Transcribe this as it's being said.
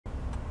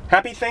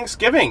Happy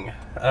Thanksgiving.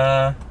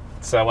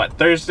 So what,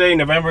 Thursday,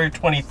 November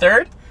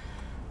 23rd?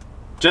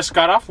 Just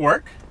got off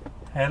work,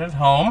 headed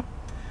home.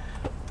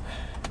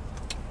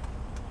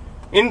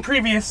 In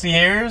previous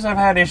years, I've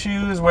had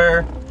issues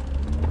where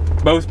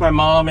both my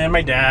mom and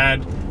my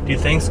dad do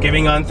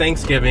Thanksgiving on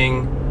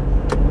Thanksgiving,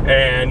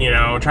 and, you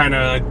know, trying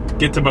to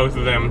get to both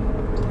of them.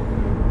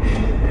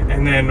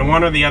 And then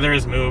one or the other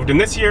has moved.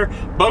 And this year,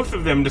 both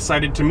of them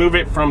decided to move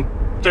it from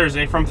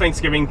Thursday, from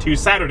Thanksgiving to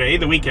Saturday,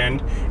 the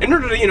weekend, in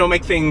order to, you know,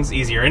 make things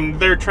easier. And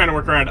they're trying to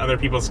work around other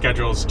people's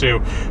schedules too,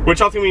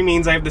 which ultimately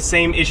means I have the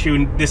same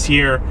issue this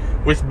year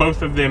with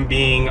both of them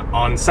being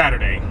on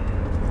Saturday.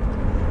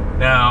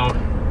 Now,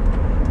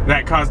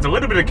 that caused a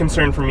little bit of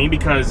concern for me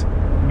because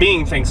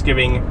being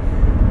Thanksgiving,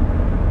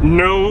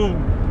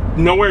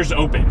 nowhere's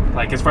open.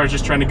 Like, as far as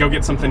just trying to go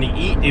get something to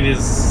eat, it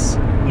is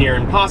near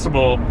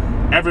impossible.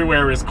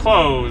 Everywhere is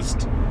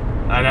closed.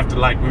 I'd have to,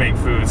 like, make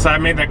food. So I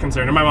made that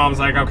concern, and my mom's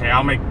like, okay,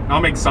 I'll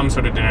make some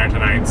sort of dinner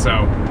tonight,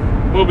 so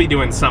we'll be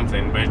doing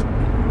something, but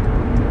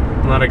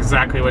not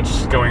exactly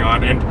what's going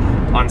on. And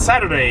on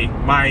Saturday,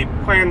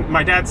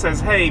 my dad says,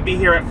 hey, be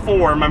here at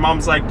 4. My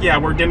mom's like, yeah,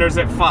 we're dinner's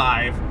at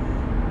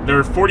 5.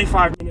 They're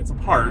 45 minutes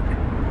apart.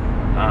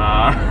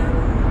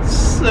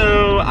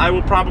 So I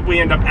will probably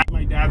end up at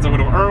my dad's a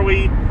little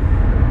early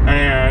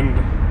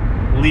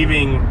and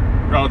leaving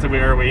relatively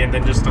early, and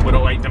then just a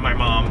little late to my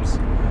mom's.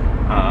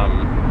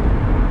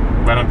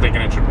 But I'm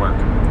thinking it should work.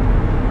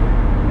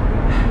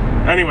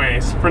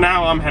 Anyways, for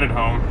now I'm headed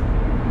home.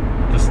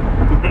 Just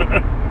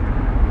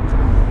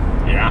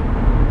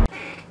yeah.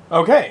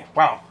 Okay,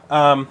 wow.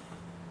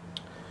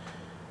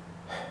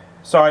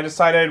 So I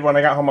decided when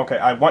I got home, okay,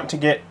 I want to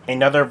get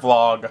another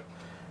vlog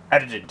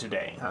edited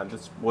today.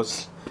 This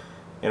was,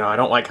 you know, I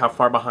don't like how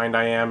far behind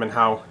I am and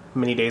how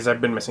many days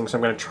I've been missing, so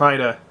I'm going to try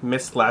to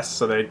miss less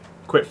so that I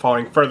quit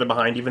falling further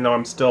behind, even though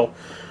I'm still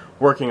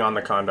working on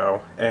the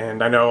condo.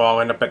 And I know I'll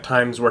end up at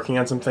times working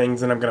on some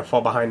things and I'm going to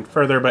fall behind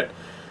further, but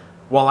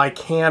while I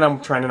can, I'm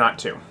trying not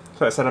to.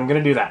 So I said I'm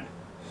going to do that.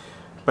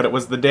 But it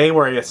was the day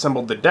where I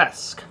assembled the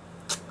desk.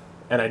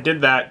 And I did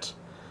that,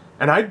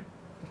 and I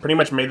pretty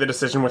much made the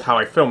decision with how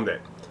I filmed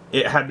it.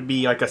 It had to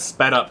be like a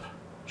sped up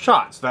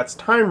shot, so that's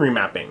time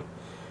remapping.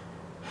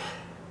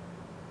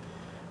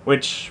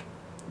 Which,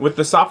 with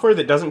the software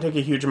that doesn't take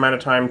a huge amount of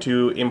time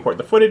to import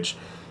the footage,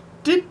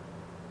 did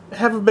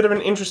have a bit of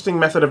an interesting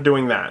method of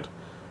doing that.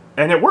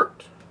 And it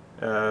worked.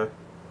 Well,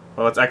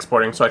 it's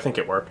exporting, so I think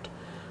it worked.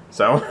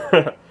 So,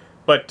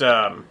 but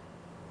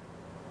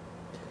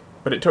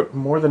it took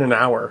more than an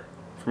hour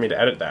for me to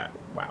edit that.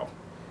 Wow.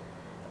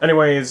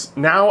 Anyways,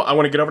 now I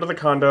want to get over to the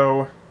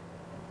condo,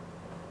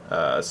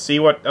 see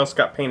what else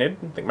got painted.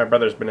 I think my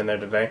brother's been in there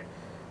today.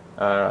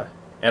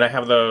 And I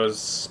have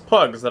those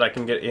plugs that I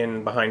can get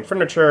in behind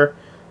furniture,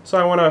 so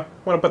I want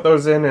to put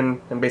those in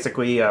and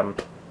basically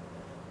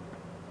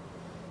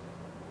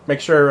make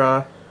sure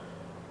I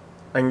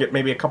can get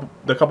maybe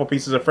the couple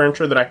pieces of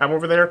furniture that I have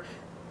over there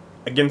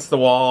against the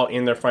wall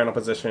in their final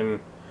position.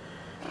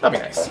 That'd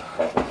be nice.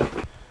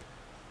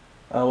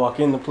 I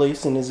walk in the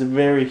place and it's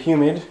very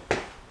humid.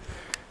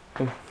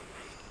 Of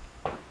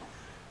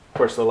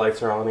course, the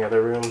lights are all in the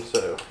other room,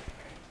 so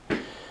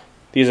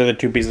these are the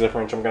 2 pieces of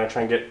furniture I'm going to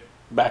try and get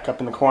back up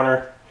in the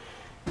corner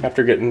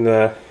after getting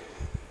the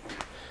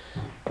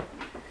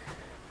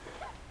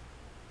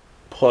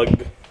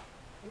plug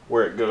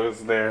where it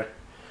goes there.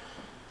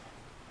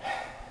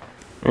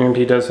 And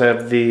he does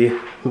have the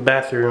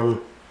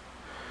bathroom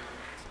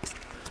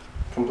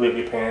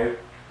completely painted,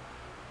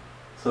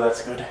 so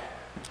that's good.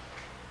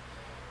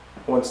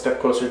 One step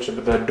closer to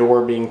the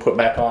door being put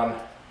back on.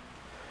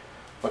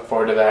 Look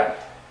forward to that.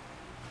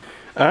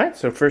 Alright,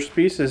 so first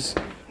piece is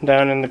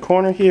down in the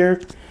corner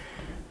here.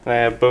 I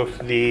have both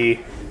the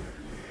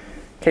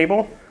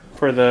cable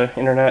for the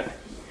internet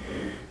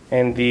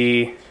and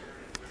the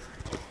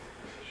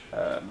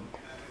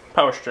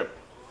power strip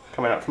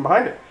coming out from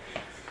behind it.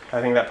 I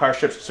think that power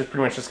strip's pretty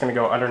much just going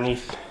to go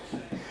underneath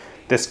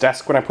this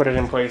desk when I put it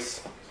in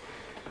place.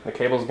 The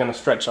cable's going to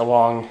stretch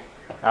along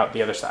out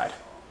the other side.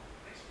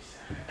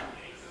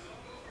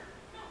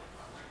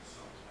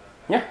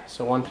 Yeah,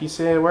 so one piece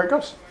where it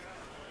goes.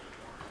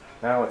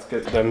 Now let's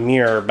get the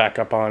mirror back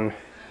up on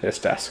this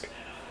desk.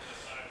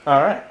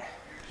 Alright.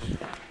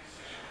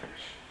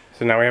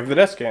 So now we have the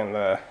desk and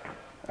the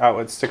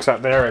outlet sticks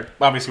out there. It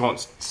obviously won't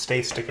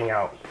stay sticking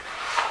out,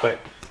 but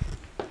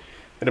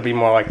it'll be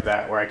more like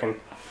that where I can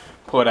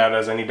pull it out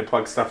as I need to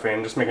plug stuff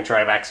in, just making sure I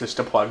have access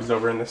to plugs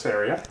over in this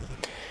area.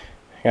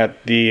 I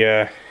got the,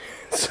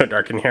 it's so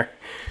dark in here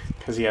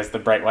because he has the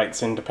bright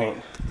lights in to paint.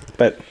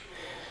 But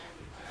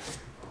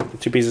the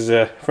 2 pieces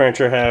of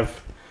furniture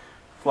have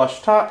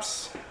flush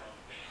tops.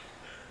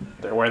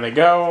 They're where they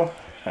go.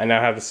 I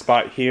now have the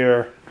spot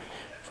here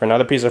for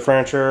another piece of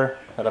furniture.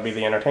 That'll be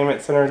the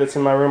entertainment center that's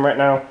in my room right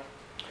now.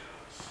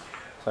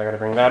 So I gotta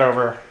bring that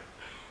over.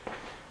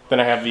 Then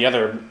I have the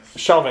other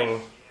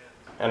shelving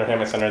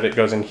entertainment center that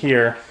goes in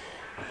here,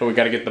 but we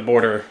gotta get the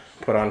border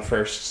put on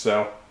first,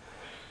 so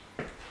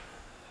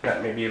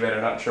that may be a bit,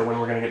 I'm not sure when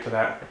we're gonna get to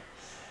that.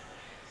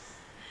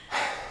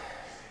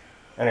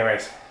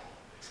 anyways,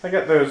 so I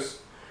got those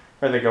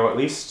where they go at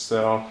least,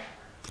 so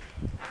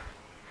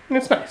and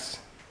it's nice.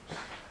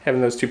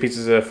 Having those two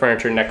pieces of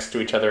furniture next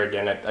to each other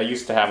again. I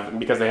used to have them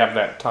because they have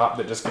that top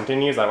that just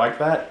continues. I like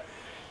that.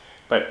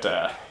 But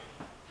at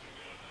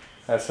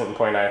a certain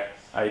point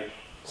I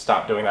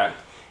stopped doing that.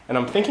 And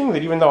I'm thinking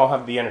that even though I'll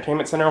have the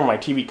entertainment center my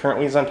TV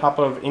currently is on top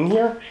of in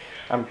here,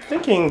 I'm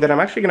thinking that I'm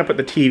actually going to put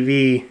the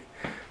TV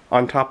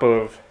on top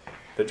of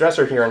the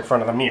dresser here in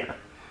front of the mirror.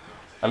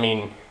 I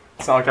mean,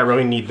 it's not like I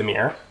really need the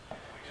mirror.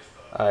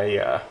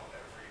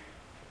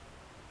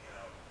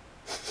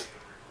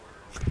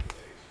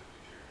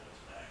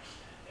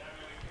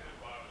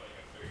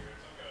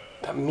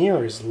 That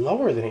mirror is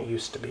lower than it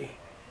used to be.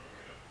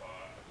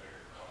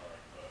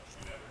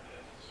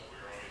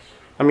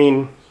 I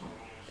mean,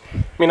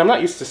 I'm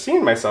not used to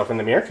seeing myself in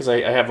the mirror because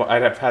I'd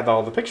have had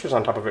all the pictures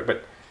on top of it,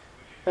 but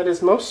that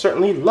is most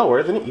certainly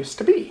lower than it used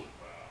to be.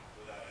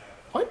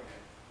 What?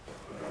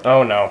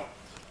 Oh no.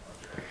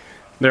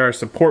 There are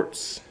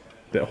supports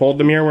that hold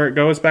the mirror where it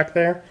goes back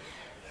there,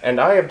 and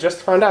I have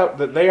just found out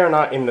that they are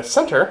not in the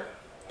center,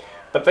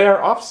 but they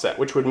are offset,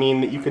 which would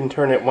mean that you can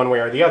turn it one way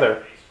or the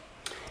other.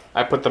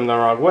 I put them the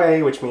wrong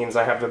way, which means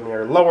I have the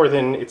mirror lower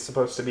than it's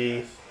supposed to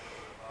be.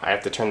 I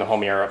have to turn the whole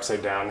mirror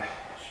upside down,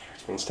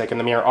 which means taking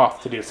the mirror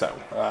off to do so.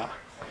 I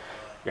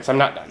guess I'm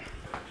not done.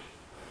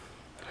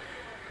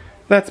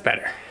 That's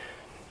better.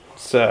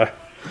 It's, you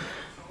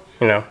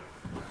know,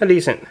 a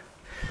decent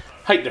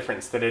height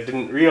difference that I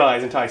didn't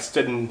realize until I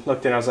stood and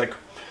looked and I was like,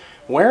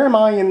 where am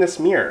I in this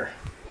mirror?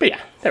 But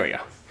yeah, there we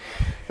go.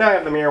 Now I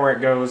have the mirror where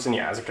it goes, and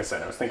yeah, as like I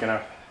said, I was thinking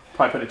I'll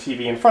probably put a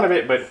TV in front of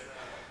it, but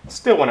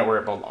still want it where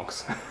it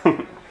belongs.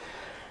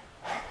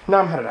 Now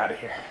I'm headed out of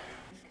here.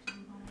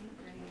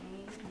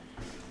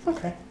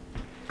 Okay.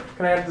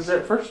 Can I have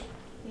dessert first?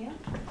 Yeah.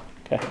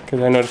 Okay,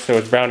 because I noticed there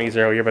was brownies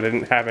earlier, but I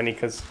didn't have any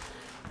because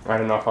I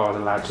don't know if I was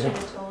allowed to.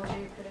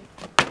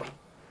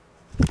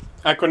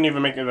 I couldn't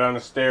even make it down the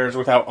stairs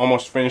without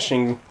almost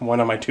finishing one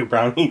of my 2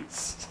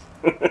 brownies.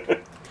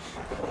 But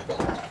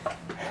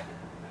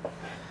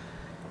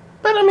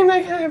I mean, I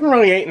haven't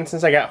really eaten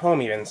since I got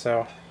home even,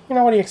 so, you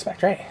know, what do you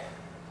expect, right?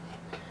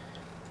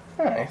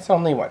 Alright, it's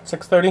only, what,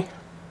 6:30?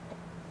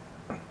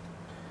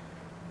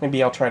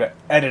 Maybe I'll try to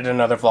edit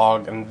another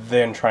vlog and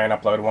then try and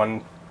upload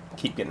one.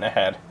 Keep getting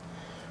ahead.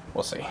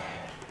 We'll see.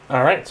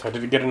 Alright, so I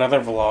did get another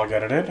vlog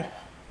edited.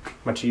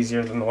 Much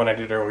easier than the one I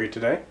did earlier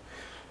today.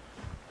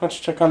 Let's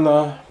check on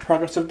the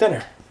progress of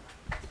dinner.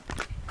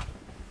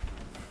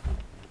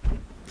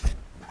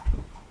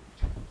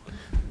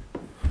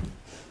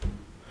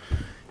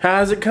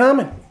 How's it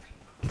coming?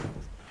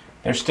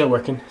 They're still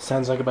working.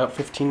 Sounds like about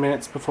 15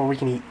 minutes before we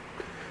can eat.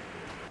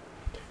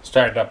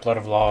 Started to upload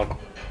a vlog.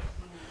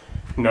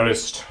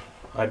 Noticed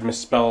I'd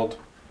misspelled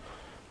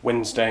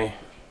Wednesday.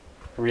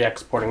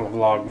 Re-exporting the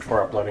vlog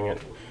before uploading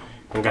it.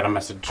 And got a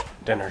message,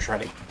 dinner's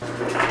ready.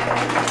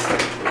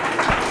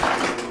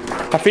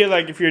 I feel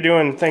like if you're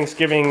doing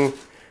Thanksgiving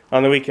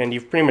on the weekend,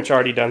 you've pretty much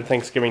already done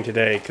Thanksgiving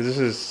today, because this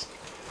is...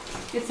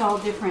 It's all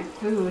different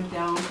food,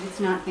 though.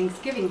 It's not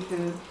Thanksgiving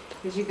food,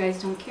 because you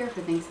guys don't care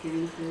for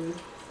Thanksgiving food.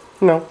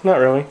 No, not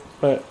really,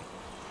 but...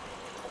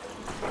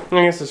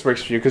 I guess this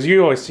works for you, because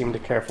you always seem to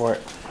care for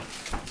it.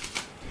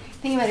 The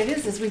thing about it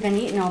is we've been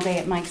eating all day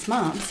at Mike's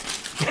mom's.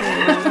 So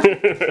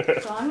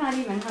I'm not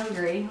even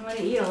hungry. I'm going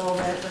to eat a little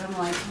bit, but I'm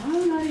like,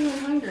 I'm not even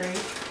hungry.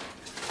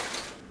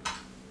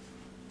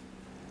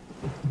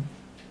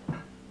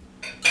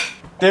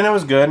 Dinner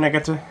was good, and I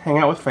got to hang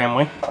out with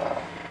family.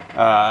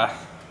 My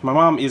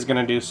mom is going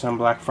to do some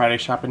Black Friday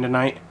shopping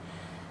tonight.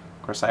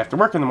 Of course, I have to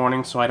work in the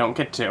morning, so I don't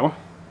get to.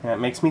 And it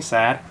makes me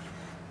sad.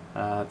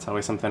 It's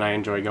always something I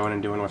enjoy going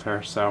and doing with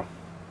her, so...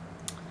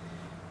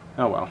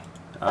 Oh well.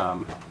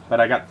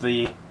 But I got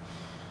the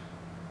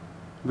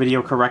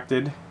video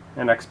corrected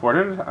and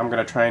exported. I'm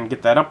going to try and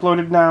get that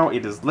uploaded now.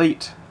 It is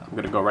late. I'm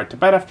going to go right to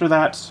bed after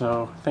that,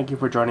 so thank you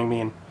for joining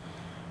me, and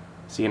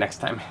see you next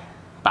time.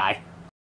 Bye.